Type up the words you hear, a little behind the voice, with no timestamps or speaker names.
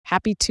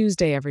Happy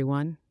Tuesday,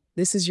 everyone.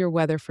 This is your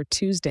weather for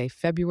Tuesday,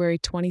 February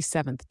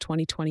 27th,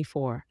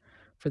 2024,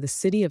 for the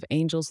City of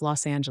Angels,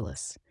 Los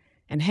Angeles.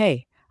 And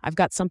hey, I've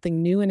got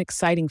something new and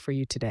exciting for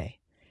you today.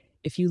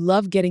 If you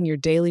love getting your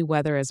daily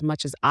weather as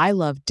much as I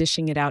love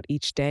dishing it out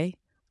each day,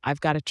 I've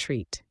got a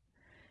treat.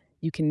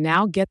 You can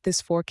now get this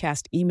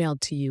forecast emailed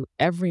to you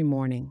every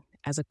morning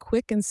as a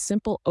quick and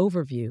simple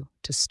overview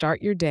to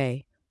start your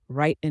day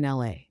right in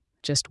LA.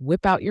 Just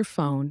whip out your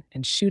phone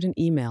and shoot an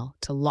email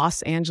to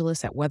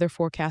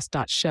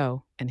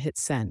losangeles@weatherforecast.show and hit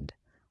send.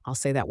 I'll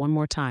say that one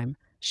more time.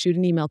 Shoot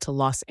an email to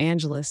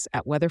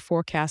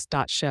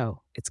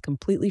losangeles@weatherforecast.show. It's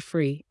completely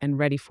free and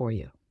ready for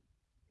you.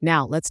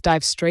 Now, let's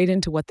dive straight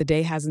into what the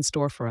day has in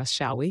store for us,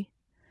 shall we?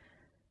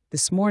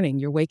 This morning,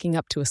 you're waking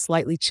up to a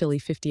slightly chilly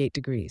 58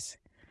 degrees.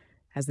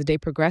 As the day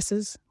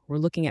progresses, we're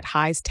looking at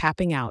highs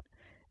tapping out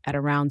at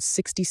around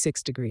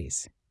 66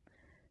 degrees.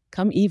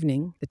 Come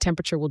evening, the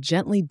temperature will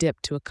gently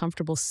dip to a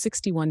comfortable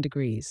 61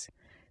 degrees,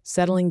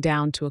 settling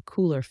down to a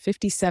cooler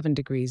 57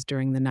 degrees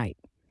during the night.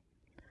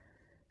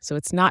 So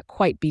it's not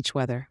quite beach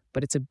weather,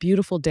 but it's a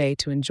beautiful day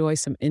to enjoy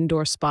some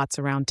indoor spots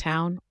around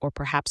town or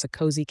perhaps a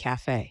cozy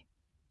cafe.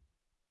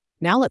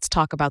 Now let's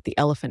talk about the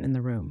elephant in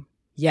the room.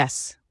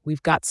 Yes,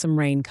 we've got some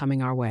rain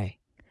coming our way.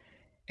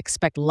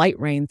 Expect light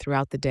rain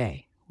throughout the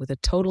day, with a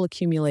total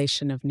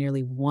accumulation of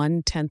nearly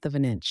 1/10 of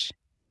an inch.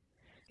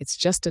 It's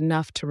just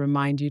enough to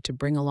remind you to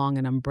bring along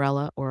an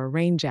umbrella or a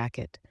rain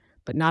jacket,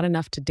 but not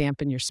enough to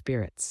dampen your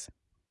spirits.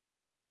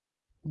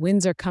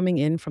 Winds are coming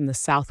in from the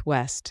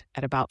southwest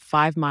at about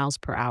 5 miles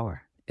per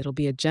hour. It'll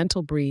be a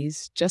gentle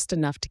breeze, just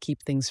enough to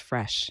keep things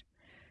fresh.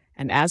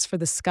 And as for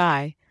the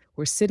sky,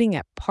 we're sitting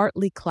at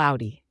partly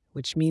cloudy,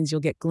 which means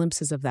you'll get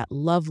glimpses of that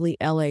lovely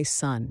LA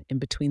sun in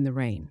between the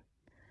rain.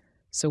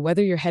 So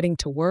whether you're heading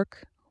to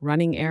work,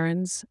 running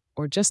errands,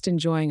 or just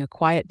enjoying a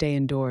quiet day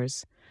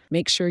indoors,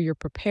 make sure you're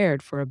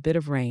prepared for a bit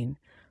of rain,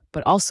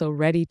 but also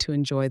ready to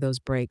enjoy those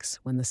breaks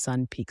when the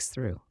sun peeks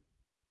through.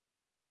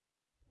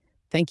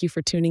 Thank you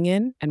for tuning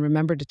in, and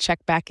remember to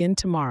check back in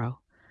tomorrow.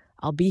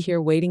 I'll be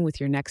here waiting with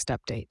your next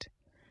update.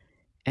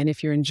 And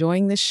if you're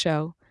enjoying this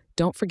show,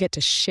 don't forget to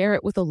share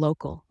it with a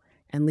local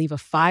and leave a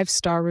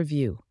 5-star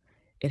review.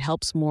 It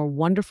helps more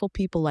wonderful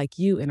people like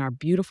you in our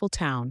beautiful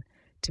town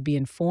to be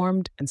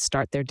informed and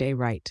start their day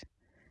right.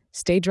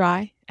 Stay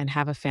dry and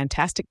have a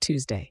fantastic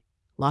Tuesday.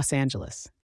 Los Angeles.